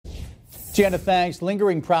Jana, thanks.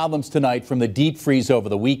 Lingering problems tonight from the deep freeze over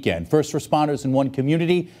the weekend. First responders in one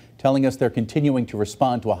community telling us they're continuing to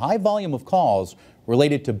respond to a high volume of calls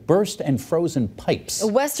related to burst and frozen pipes.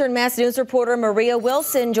 Western Mass News reporter Maria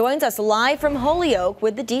Wilson joins us live from Holyoke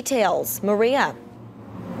with the details. Maria.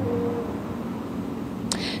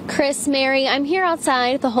 Chris, Mary, I'm here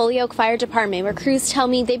outside the Holyoke Fire Department where crews tell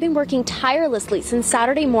me they've been working tirelessly since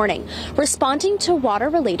Saturday morning, responding to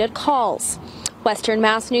water-related calls. Western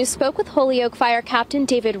Mass News spoke with Holyoke Fire Captain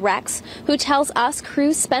David Rex, who tells us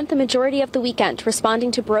crews spent the majority of the weekend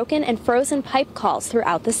responding to broken and frozen pipe calls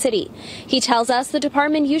throughout the city. He tells us the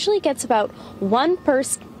department usually gets about one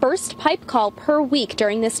burst pipe call per week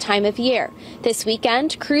during this time of year. This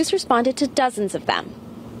weekend, crews responded to dozens of them.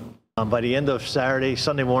 By the end of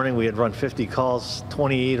Sunday morning, we had run 50 calls,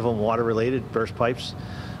 28 of them water-related, burst pipes.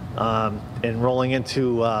 And rolling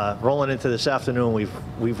into this afternoon,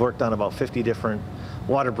 we've worked on about 50 different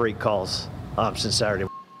water break calls since Saturday.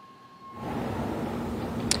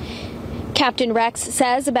 Captain Rex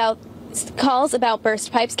says calls about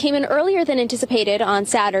burst pipes came in earlier than anticipated on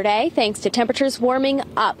Saturday, thanks to temperatures warming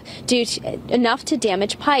up enough to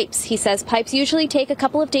damage pipes. He says pipes usually take a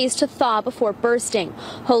couple of days to thaw before bursting.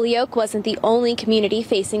 Holyoke wasn't the only community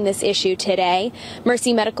facing this issue today.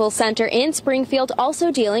 Mercy Medical Center in Springfield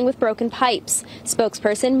also dealing with broken pipes.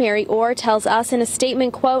 Spokesperson Mary Orr tells us in a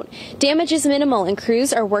statement, quote, "Damage is minimal and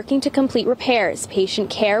crews are working to complete repairs. Patient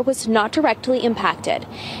care was not directly impacted."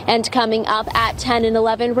 And coming up at 10 and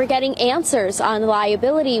 11, we're getting answers on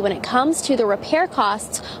liability when it comes to the repair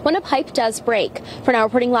costs when a pipe does break. For now,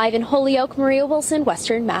 reporting live in Holyoke, Maria Wilson,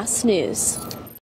 Western Mass News.